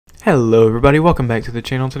Hello everybody, welcome back to the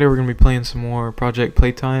channel. Today we're going to be playing some more Project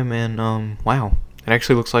Playtime and wow, it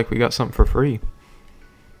actually looks like we got something for free.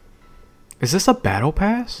 Is this a battle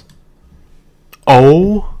pass?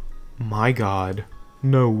 Oh my god.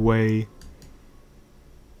 No way.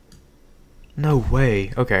 No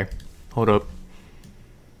way. Okay, hold up.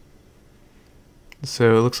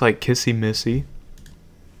 So it looks like Kissy Missy.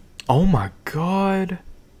 Oh my god.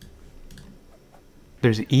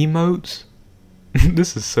 There's emotes.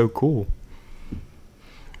 This is so cool.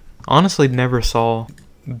 Honestly, never saw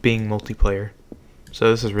being multiplayer,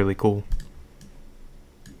 so this is really cool.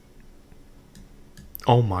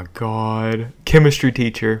 Oh my god. Chemistry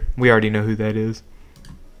teacher. We already know who that is.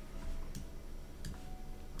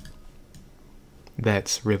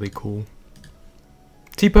 That's really cool.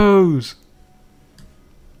 T-pose!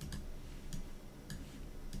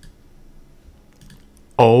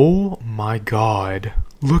 Oh my god.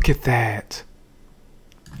 Look at that.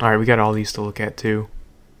 Alright, we got all these to look at too.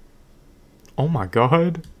 Oh my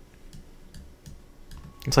god.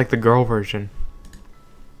 It's like the girl version.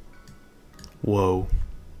 Whoa.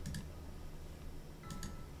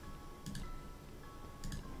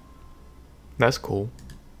 That's cool.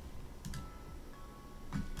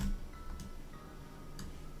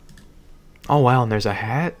 Oh wow, and there's a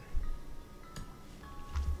hat?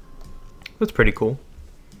 That's pretty cool.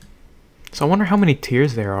 So I wonder how many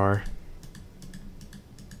tiers there are.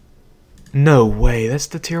 No way, that's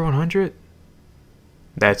the tier 100?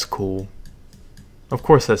 That's cool. Of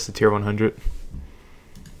course that's the tier 100.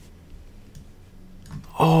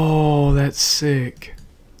 Oh, that's sick.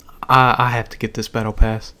 I have to get this battle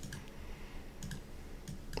pass.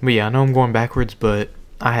 But yeah, I know I'm going backwards, but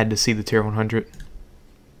I had to see the tier 100.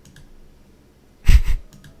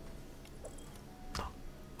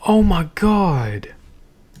 Oh my god.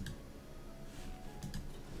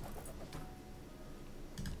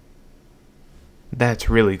 That's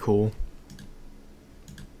really cool.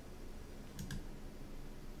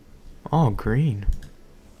 Oh, green.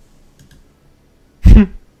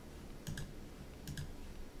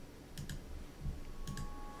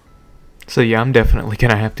 So yeah, I'm definitely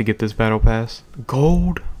gonna have to get this battle pass.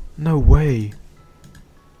 Gold? No way.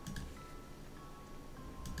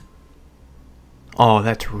 Oh,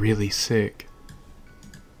 that's really sick.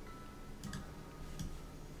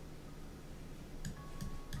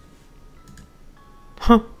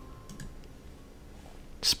 Huh.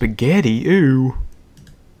 Spaghetti, ooh.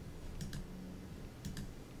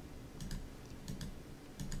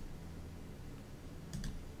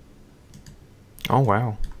 Oh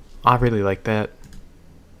wow. I really like that.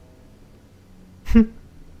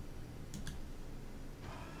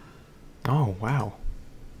 Oh wow.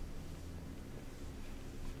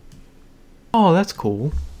 Oh, that's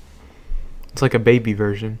cool. It's like a baby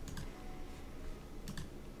version.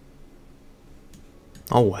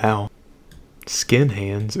 Oh wow. Skin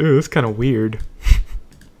hands. Ooh, that's kind of weird.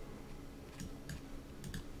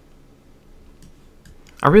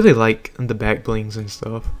 I really like the back blings and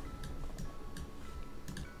stuff.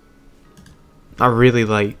 I really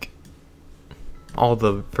like all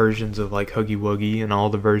the versions of like Huggy Wuggy and all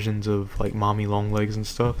the versions of like Mommy Longlegs and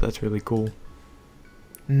stuff. That's really cool.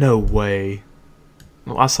 No way.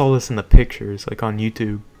 Well, I saw this in the pictures, like on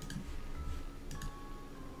YouTube.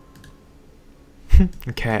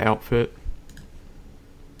 A cat outfit.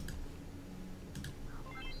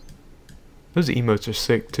 Those emotes are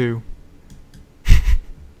sick too.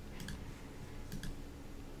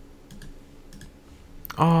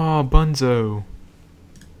 Oh, Bunzo.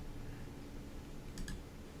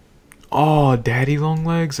 Oh, Daddy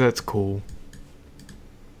Longlegs? That's cool.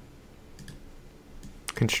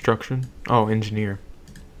 Construction? Oh, engineer.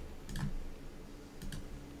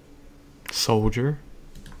 Soldier?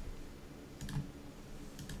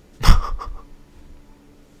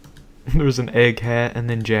 There's an egg hat and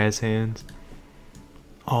then jazz hands.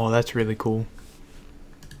 Oh, that's really cool.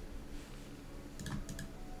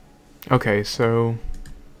 Okay, so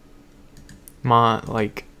my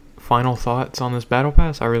like final thoughts on this battle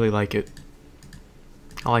pass, I really like it.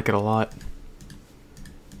 I like it a lot.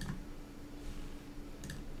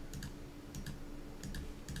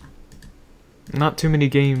 Not too many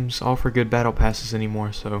games offer good battle passes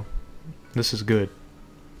anymore, so this is good.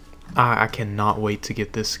 I cannot wait to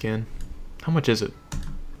get this skin. How much is it?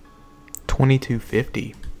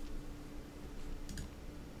 $22.50.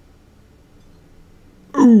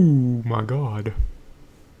 Ooh, my god.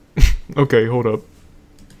 Okay, hold up.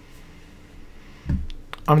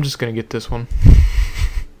 I'm just gonna get this one.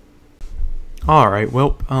 Alright,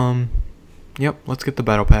 well, yep, let's get the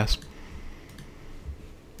battle pass.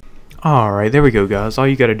 Alright, there we go, guys. All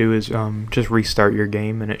you gotta do is just restart your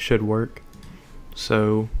game and it should work.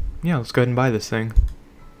 So, yeah, let's go ahead and buy this thing.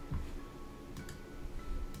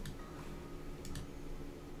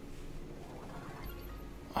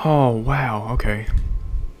 Oh, wow, okay.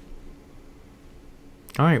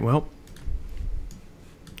 Alright, well,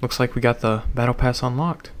 looks like we got the battle pass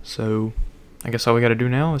unlocked, so I guess all we gotta do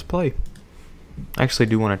now is play. I actually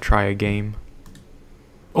do want to try a game.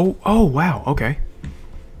 Oh, wow, okay.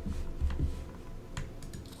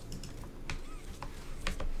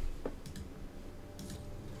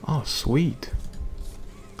 Oh, sweet.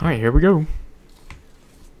 Alright, here we go.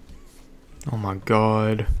 Oh my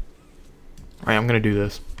god. Alright, I'm gonna do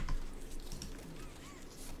this.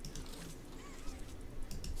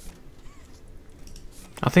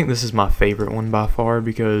 I think this is my favorite one by far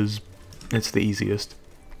because it's the easiest.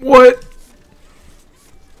 What?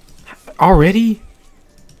 Already?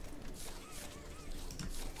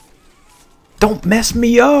 Don't mess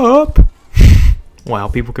me up! Wow,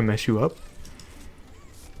 people can mess you up.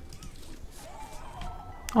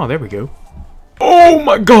 Oh, there we go. Oh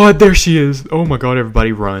my god, there she is! Oh my god,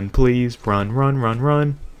 everybody run, please. Run, run, run,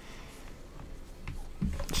 run.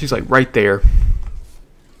 She's like right there.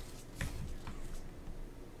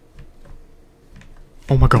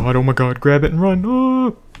 Oh my god, grab it and run.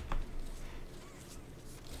 Oh.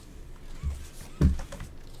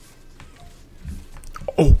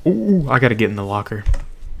 Oh, I gotta get in the locker.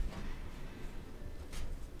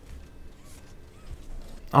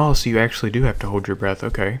 Oh, so you actually do have to hold your breath,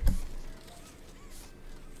 okay.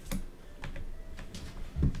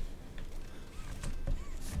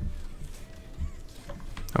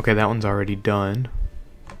 Okay, that one's already done.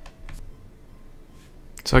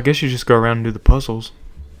 So I guess you just go around and do the puzzles.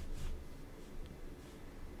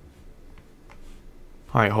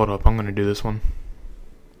 Alright, hold up, I'm gonna do this one.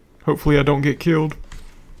 Hopefully I don't get killed.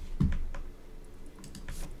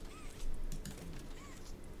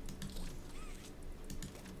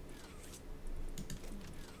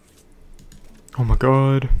 Oh my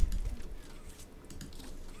god.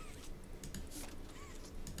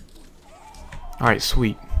 Alright,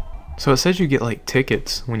 sweet. So it says you get like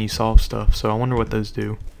tickets when you solve stuff, so I wonder what those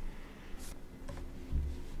do.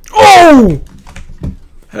 Oh!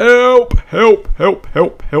 Help! Help! Help!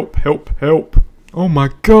 Help! Help! Help! Help! Oh my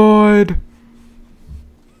god!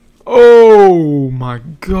 Oh my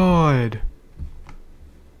god!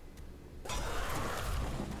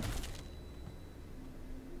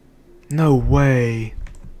 No way.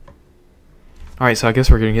 Alright, so I guess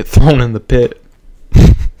we're gonna get thrown in the pit.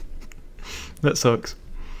 That sucks.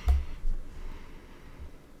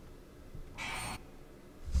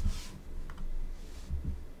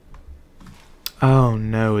 Oh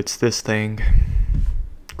no, it's this thing.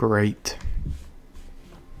 Great.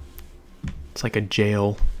 It's like a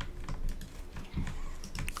jail.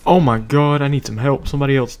 Oh my god, I need some help.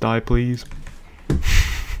 Somebody else die, please.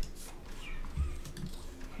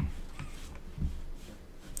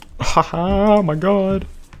 Haha, oh my god.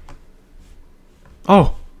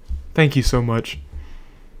 Oh, thank you so much.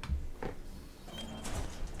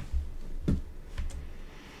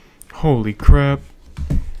 Holy crap.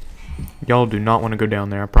 Y'all do not want to go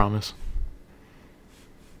down there, I promise.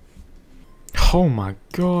 Oh my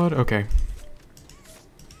god, okay.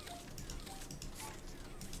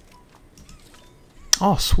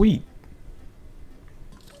 Oh, sweet.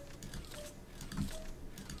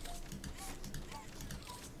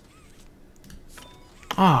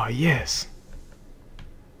 Ah, yes.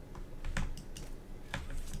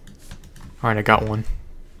 Alright, I got one.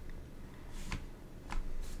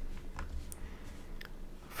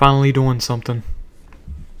 Finally doing something.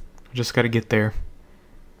 I just gotta get there.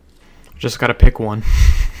 Just gotta pick one.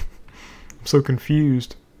 I'm so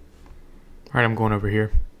confused. Alright, I'm going over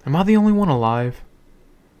here. Am I the only one alive?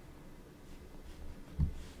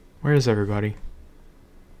 Where is everybody?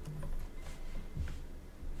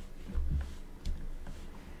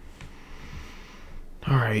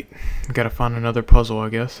 Alright, we gotta find another puzzle, I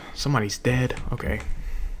guess. Somebody's dead. Okay.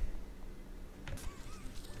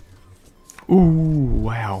 Ooh,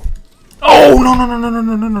 wow. Oh, no, no, no, no, no,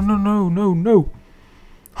 no, no, no, no, no, no, no.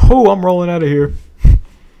 Oh, I'm rolling out of here.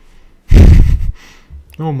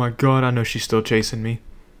 Oh my god, I know she's still chasing me.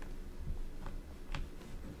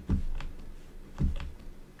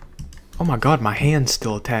 Oh my god, my hand's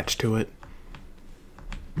still attached to it.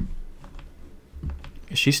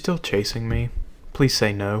 Is she still chasing me? Please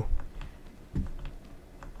say no.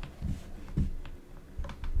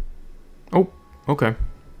 Oh, okay.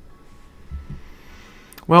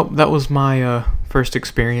 Well, that was my first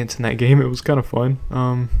experience in that game. It was kind of fun.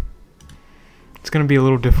 It's going to be a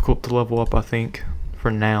little difficult to level up, I think,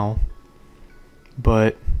 for now.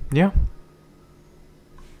 But yeah,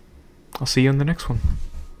 I'll see you in the next one.